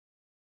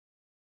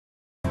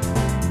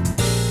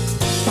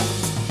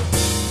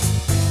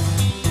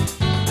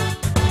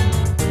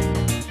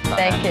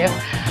Thank you.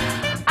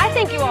 I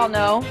think you all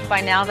know by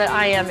now that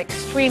I am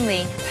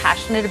extremely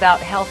passionate about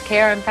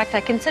healthcare. In fact,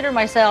 I consider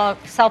myself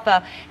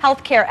a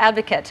healthcare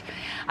advocate.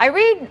 I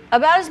read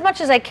about as much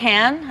as I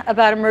can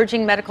about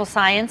emerging medical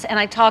science, and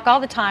I talk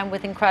all the time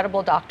with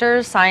incredible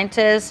doctors,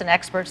 scientists, and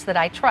experts that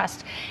I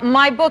trust.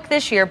 My book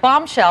this year,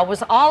 Bombshell,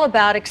 was all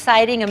about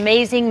exciting,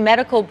 amazing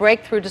medical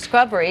breakthrough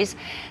discoveries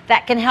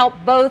that can help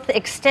both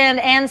extend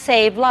and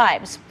save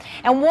lives.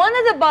 And one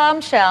of the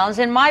bombshells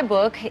in my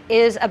book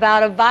is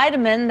about a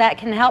vitamin that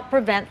can help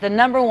prevent the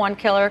 #1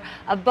 killer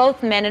of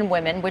both men and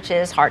women, which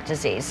is heart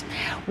disease.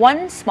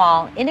 One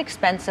small,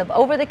 inexpensive,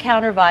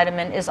 over-the-counter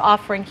vitamin is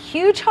offering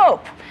huge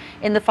hope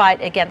in the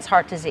fight against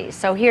heart disease.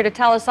 So here to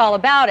tell us all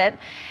about it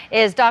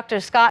is Dr.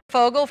 Scott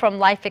Fogle from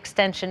Life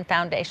Extension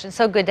Foundation.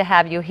 So good to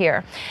have you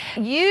here.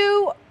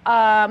 You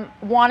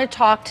want to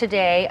talk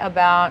today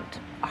about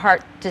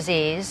heart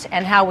disease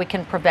and how we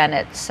can prevent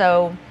it.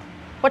 So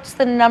what's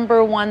the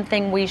 #1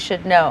 thing we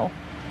should know?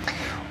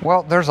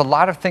 Well, there's a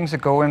lot of things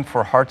that go in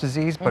for heart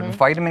disease, but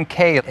vitamin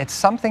K, it's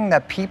something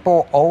that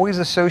people always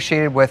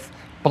associated with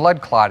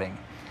blood clotting.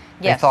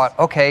 Yes. They thought,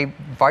 okay,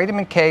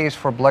 vitamin K is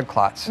for blood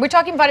clots. We're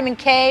talking vitamin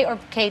K or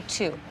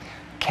K2?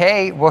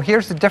 K, well,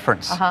 here's the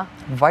difference.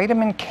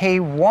 Vitamin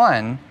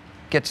K1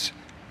 gets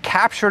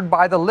captured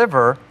by the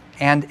liver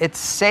and it's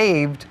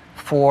saved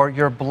for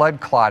your blood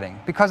clotting,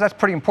 because that's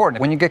pretty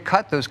important. When you get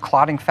cut, those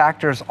clotting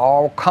factors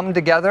all come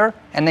together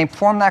and they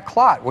form that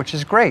clot, which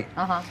is great.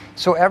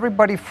 So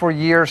everybody for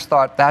years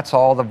thought that's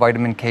all the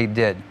vitamin K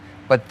did.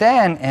 But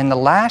then in the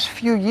last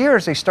few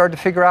years, they started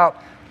to figure out,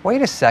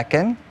 wait a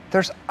second,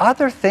 there's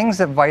other things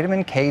that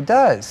vitamin K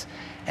does.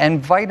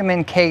 And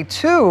vitamin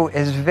K2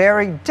 is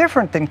very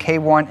different than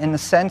K1 in the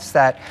sense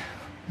that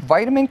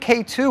vitamin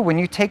K2, when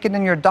you take it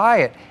in your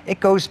diet, it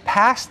goes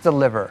past the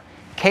liver.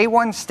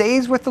 K1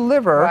 stays with the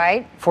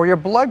liver for your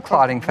blood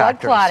clotting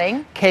factors.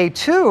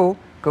 K2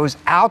 goes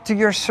out to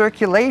your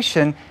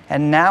circulation,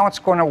 and now it's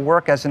going to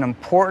work as an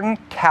important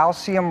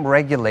calcium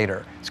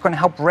regulator. It's going to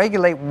help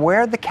regulate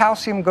where the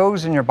calcium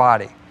goes in your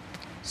body.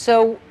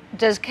 So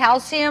does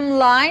calcium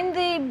line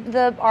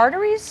the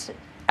arteries?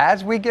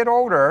 As we get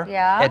older,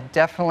 it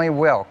definitely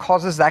will. It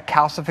causes that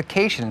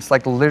calcification. It's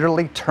like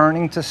literally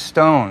turning to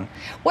stone.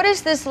 What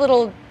is this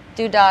little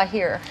doodah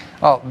here?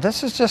 Oh,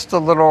 this is just a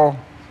little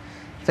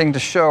thing to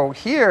show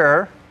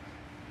here.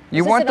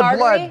 You want the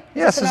blood.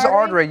 Yes, this is an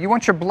artery. You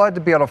want your blood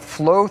to be able to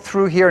flow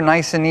through here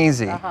nice and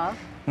easy.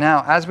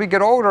 Now, as we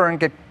get older and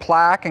get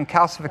plaque and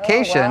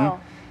calcification,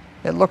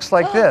 it looks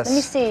like this. Let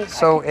me see.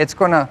 So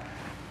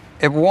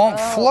it won't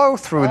flow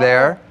through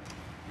there,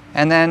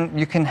 and then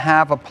you can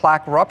have a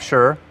plaque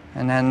rupture,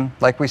 and then,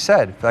 like we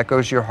said, that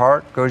goes to your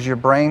heart, goes to your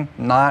brain,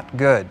 not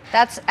good.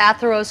 That's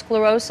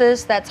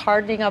atherosclerosis, that's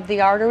hardening of the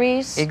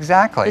arteries?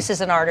 Exactly. This is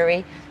an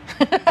artery.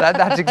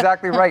 That's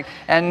exactly right.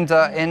 And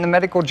in the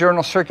medical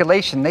journal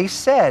Circulation, they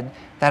said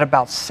that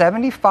about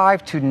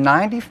 75 to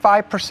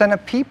 95%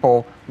 of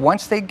people,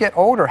 once they get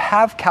older,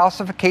 have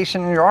calcification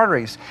in your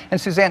arteries.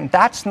 And Suzanne,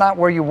 that's not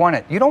where you want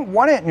it. You don't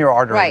want it in your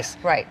arteries.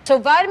 Right. So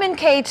vitamin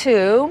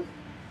K2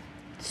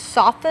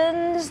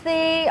 softens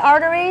the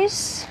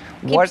arteries,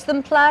 keeps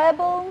them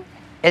pliable?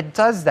 It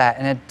does that,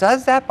 and it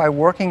does that by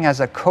working as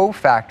a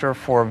cofactor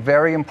for a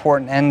very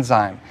important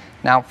enzyme.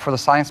 Now, for the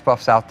science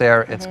buffs out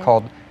there, it's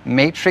called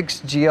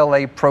matrix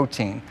GLA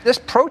protein. This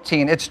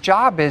protein, its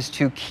job is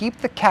to keep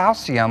the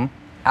calcium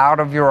out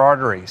of your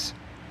arteries.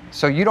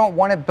 So you don't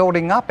want it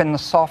building up in the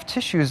soft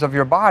tissues of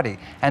your body,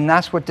 and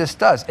that's what this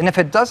does. And if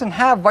it doesn't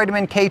have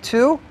vitamin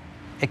K2,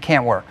 it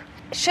can't work.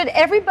 Should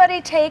everybody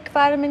take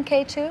vitamin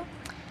K2?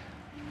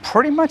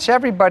 Pretty much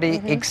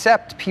everybody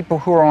except people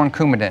who are on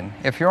Coumadin.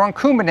 If you're on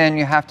Coumadin,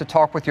 you have to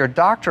talk with your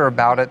doctor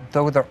about it,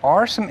 though there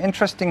are some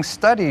interesting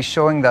studies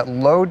showing that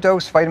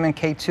low-dose vitamin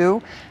K2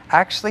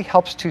 actually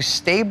helps to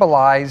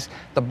stabilize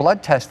the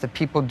blood test that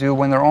people do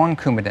when they're on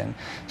Coumadin.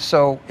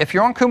 So if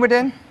you're on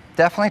Coumadin,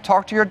 definitely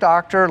talk to your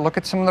doctor, look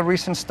at some of the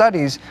recent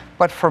studies,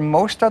 but for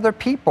most other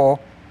people,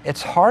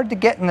 it's hard to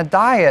get in the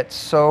diet,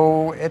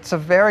 so it's a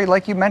very,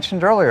 like you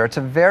mentioned earlier, it's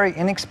a very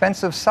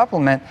inexpensive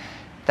supplement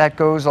that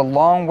goes a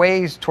long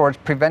ways towards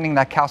preventing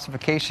that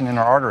calcification in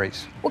our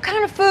arteries. What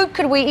kind of food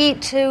could we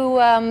eat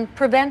to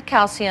prevent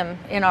calcium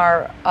in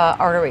our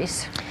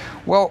arteries?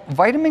 Well,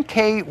 vitamin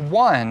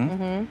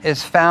K1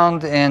 is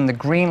found in the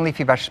green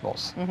leafy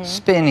vegetables,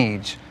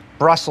 spinach,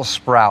 Brussels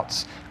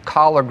sprouts,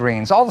 collard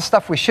greens, all the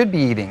stuff we should be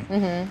eating.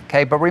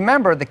 Okay, but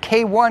remember, the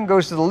K1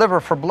 goes to the liver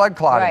for blood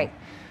clotting.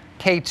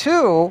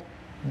 K2,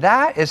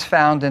 that is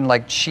found in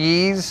like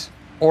cheese,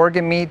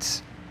 organ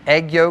meats,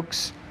 egg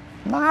yolks,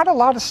 not a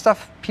lot of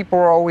stuff people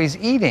are always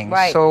eating.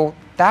 So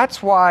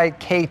that's why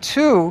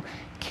K2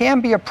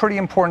 can be a pretty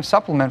important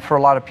supplement for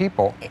a lot of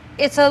people.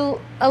 It's a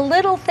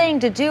little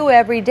thing to do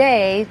every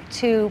day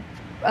to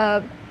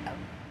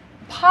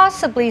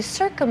possibly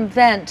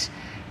circumvent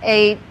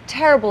a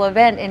terrible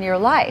event in your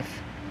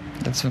life.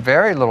 It's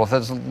very little.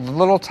 There's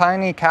little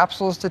tiny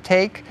capsules to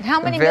take.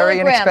 How many very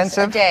milligrams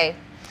inexpensive. a day?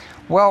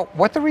 Well,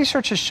 what the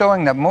research is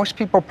showing that most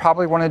people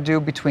probably want to do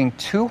between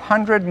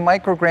 200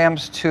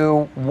 micrograms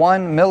to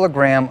 1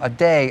 milligram a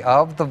day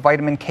of the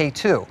vitamin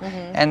K2.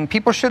 And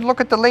people should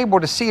look at the label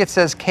to see it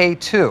says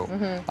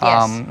K2.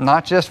 Yes.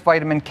 Not just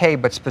vitamin K,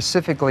 but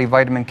specifically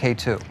vitamin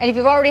K2. And if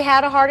you've already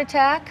had a heart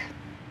attack,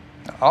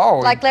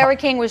 like Larry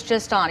King was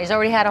just on, he's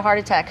already had a heart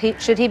attack.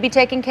 Should he be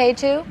taking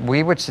K2?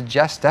 We would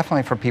suggest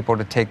definitely for people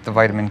to take the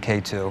vitamin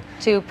K2.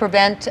 To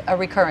prevent a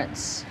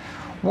recurrence.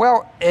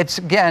 Well, it's,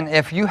 again,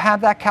 if you have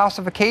that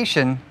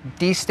calcification,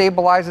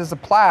 destabilizes the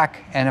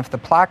plaque, and if the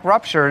plaque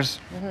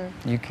ruptures,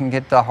 you can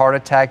get the heart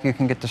attack, you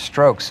can get the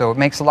stroke, so it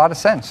makes a lot of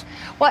sense.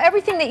 Well,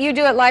 everything that you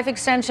do at Life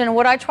Extension,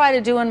 what I try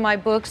to do in my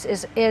books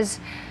is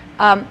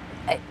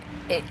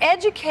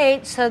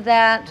educate so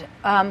that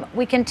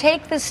we can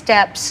take the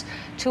steps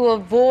to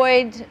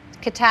avoid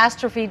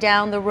catastrophe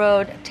down the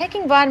road.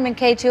 Taking vitamin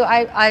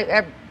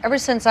K2, ever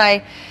since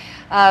I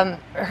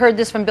heard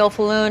this from Bill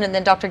Falloon, and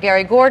then Dr.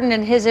 Gary Gordon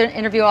in his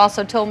interview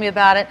also told me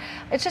about it.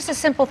 It's just a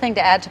simple thing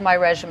to add to my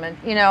regimen.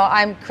 You know,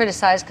 I'm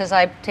criticized because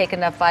I take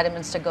enough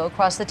vitamins to go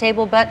across the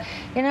table, but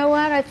you know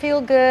what? I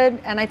feel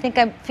good, and I think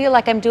I feel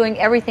like I'm doing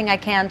everything I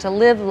can to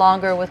live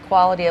longer with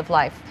quality of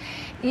life.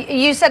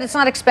 You said it's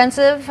not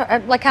expensive.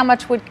 Like, how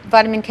much would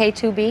vitamin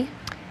K2 be?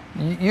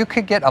 You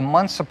could get a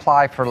month's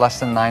supply for less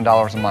than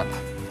 $9 a month.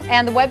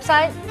 And the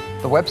website?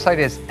 The website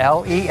is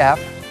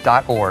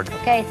lef.org.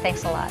 Okay,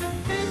 thanks a lot.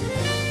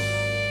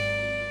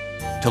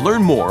 To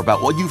learn more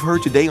about what you've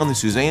heard today on The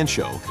Suzanne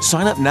Show,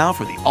 sign up now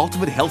for the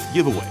Ultimate Health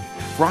Giveaway.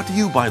 Brought to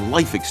you by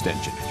Life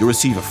Extension. You'll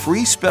receive a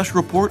free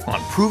special report on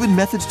proven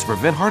methods to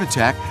prevent heart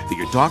attack that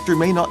your doctor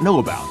may not know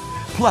about.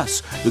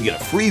 Plus, you'll get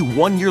a free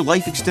 1-year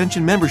Life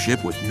Extension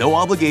membership with no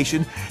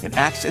obligation and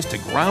access to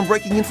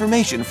groundbreaking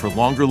information for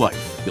longer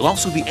life. You'll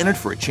also be entered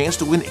for a chance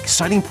to win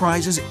exciting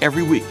prizes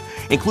every week,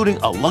 including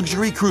a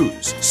luxury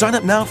cruise. Sign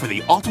up now for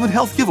the Ultimate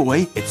Health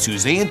Giveaway at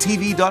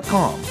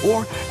SuzanneTV.com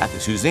or at the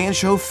Suzanne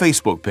Show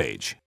Facebook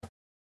page.